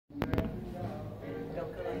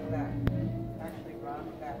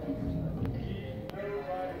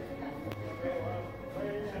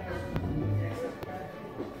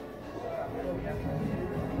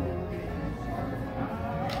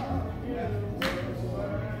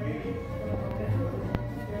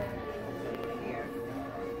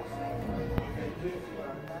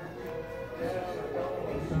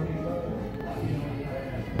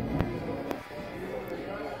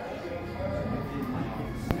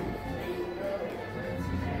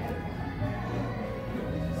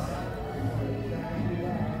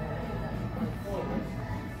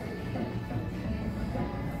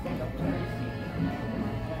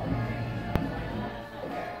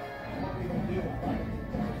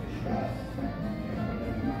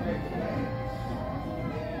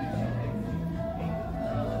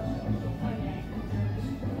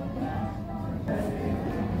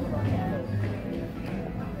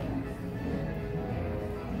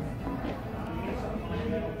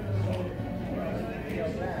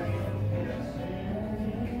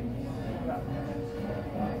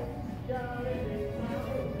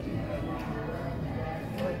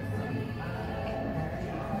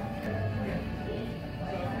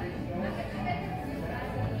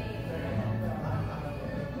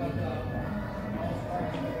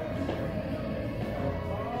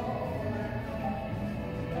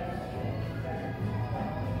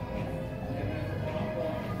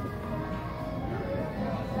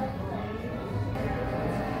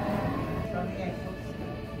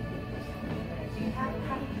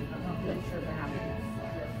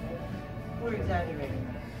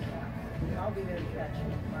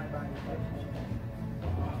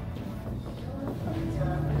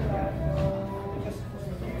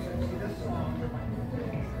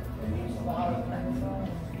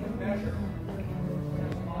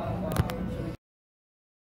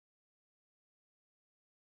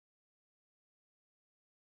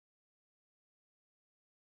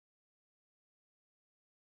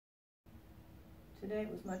Today it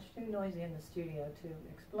was much too noisy in the studio to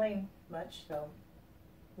explain much, so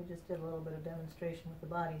we just did a little bit of demonstration with the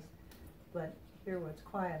bodies. But here where it's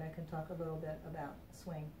quiet, I can talk a little bit about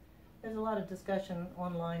swing. There's a lot of discussion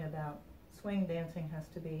online about swing dancing has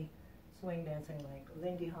to be swing dancing like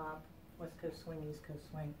Lindy Hop, West Coast swing, East Coast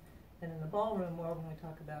swing. And in the ballroom world, when we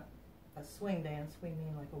talk about a swing dance, we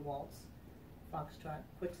mean like a waltz, foxtrot,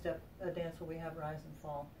 quick step, a dance where we have rise and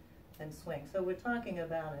fall and swing. So we're talking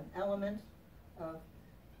about an element of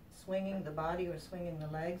swinging the body or swinging the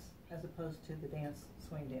legs as opposed to the dance,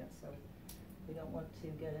 swing dance. So we don't want to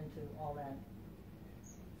get into all that.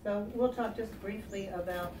 So we'll talk just briefly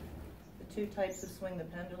about the two types of swing, the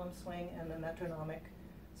pendulum swing and the metronomic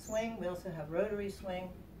swing. We also have rotary swing.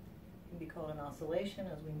 It can be called an oscillation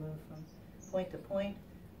as we move from point to point.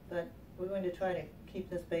 But we're going to try to keep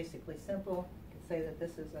this basically simple. You can say that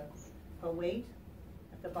this is a weight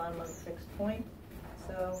at the bottom of a fixed point.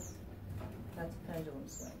 So that's a pendulum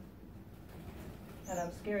swing. And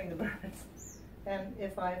I'm scaring the birds. And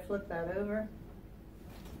if I flip that over,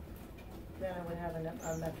 then I would have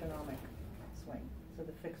a metronomic swing. So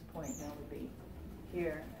the fixed point now would be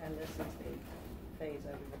here, and this is the phase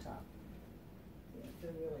over the top. Yeah,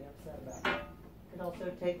 they're really upset about that. You could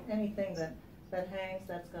also take anything that hangs,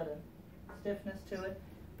 that's got a stiffness to it,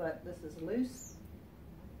 but this is loose.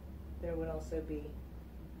 There would also be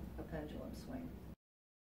a pendulum swing.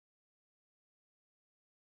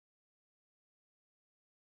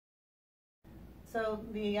 So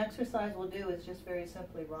the exercise we'll do is just very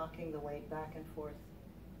simply rocking the weight back and forth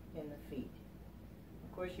in the feet.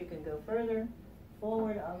 Of course, you can go further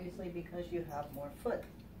forward, obviously, because you have more foot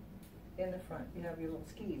in the front. You have your little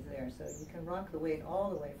skis there, so you can rock the weight all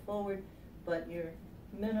the way forward, but you're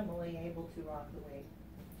minimally able to rock the weight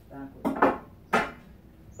backward.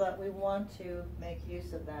 But we want to make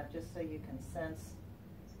use of that just so you can sense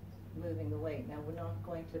moving the weight. Now, we're not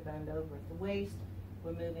going to bend over at the waist.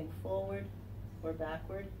 We're moving forward or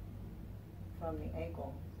backward from the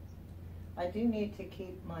ankle. I do need to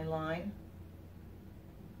keep my line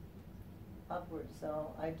upward,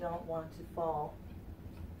 so I don't want to fall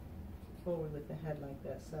forward with the head like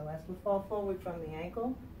this. So as we fall forward from the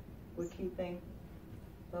ankle, we're keeping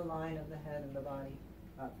the line of the head and the body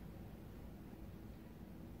up.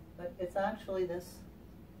 But it's actually this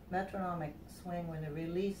metronomic swing where the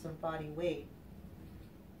release of body weight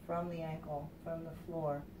from the ankle, from the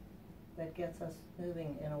floor, that gets us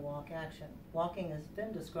moving in a walk action. Walking has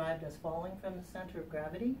been described as falling from the center of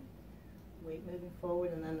gravity, weight moving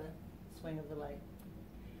forward, and then the swing of the leg.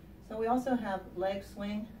 So we also have leg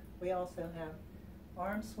swing. We also have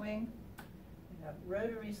arm swing. We have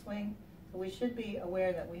rotary swing. So we should be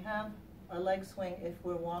aware that we have a leg swing if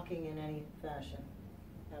we're walking in any fashion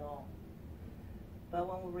at all. But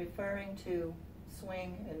when we're referring to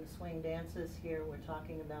swing and swing dances here, we're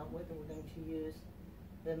talking about whether we're going to use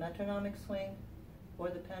the metronomic swing or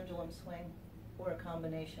the pendulum swing or a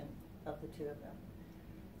combination of the two of them.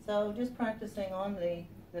 So just practicing on the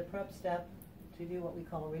prep step to do what we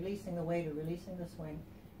call releasing the weight or releasing the swing.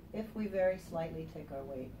 If we very slightly take our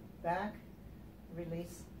weight back,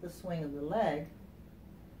 release the swing of the leg,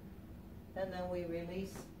 and then we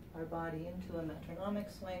release our body into a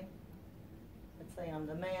metronomic swing. Let's say I'm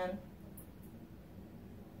the man.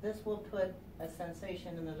 This will put a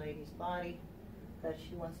sensation in the lady's body that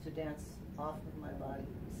she wants to dance off of my body.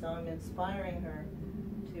 So I'm inspiring her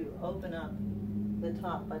to open up the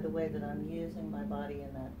top by the way that I'm using my body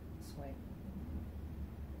in that swing.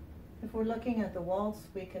 If we're looking at the waltz,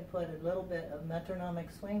 we can put a little bit of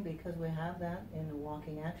metronomic swing because we have that in the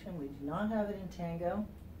walking action. We do not have it in tango.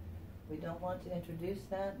 We don't want to introduce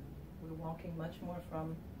that. We're walking much more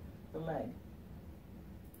from the leg.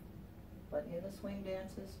 But in the swing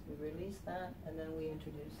dances, we release that and then we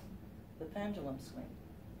introduce the pendulum swing.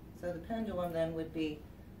 So the pendulum then would be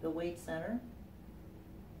the weight center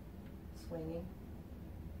swinging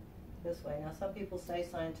this way. Now some people say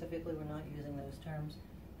scientifically we're not using those terms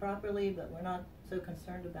properly, but we're not so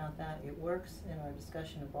concerned about that. It works in our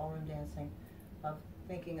discussion of ballroom dancing, of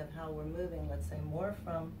thinking of how we're moving, let's say more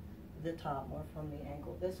from the top, more from the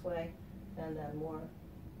ankle this way, and then more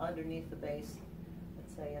underneath the base,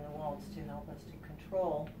 let's say in a waltz, to help us to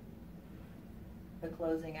control the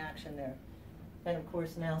closing action there. And of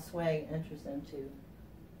course now sway enters into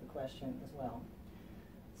the question as well.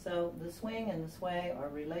 So the swing and the sway are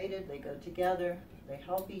related, they go together, they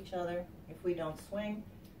help each other. If we don't swing,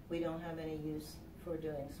 we don't have any use for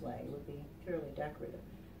doing sway. It would be purely decorative.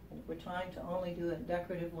 And if we're trying to only do it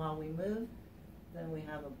decorative while we move, then we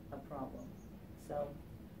have a problem. So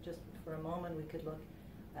just for a moment we could look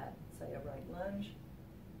at, say, a right lunge,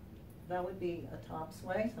 That would be a top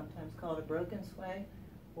sway, sometimes called a broken sway,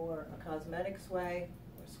 or a cosmetic sway,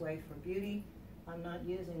 or sway for beauty. I'm not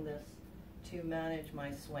using this to manage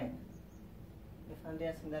my swing. If I'm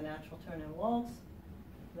dancing the natural turn and waltz,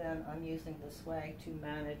 then I'm using the sway to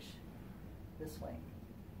manage the swing.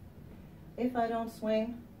 If I don't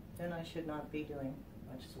swing, then I should not be doing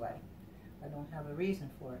much sway. I don't have a reason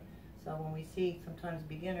for it. So when we see sometimes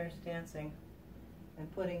beginners dancing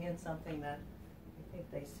and putting in something that I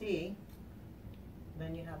think they see,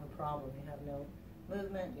 then you have a problem. You have no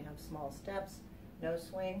movement, you have small steps, no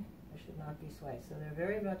swing, there should not be sway. So they're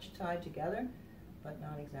very much tied together, but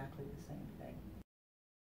not exactly the same thing.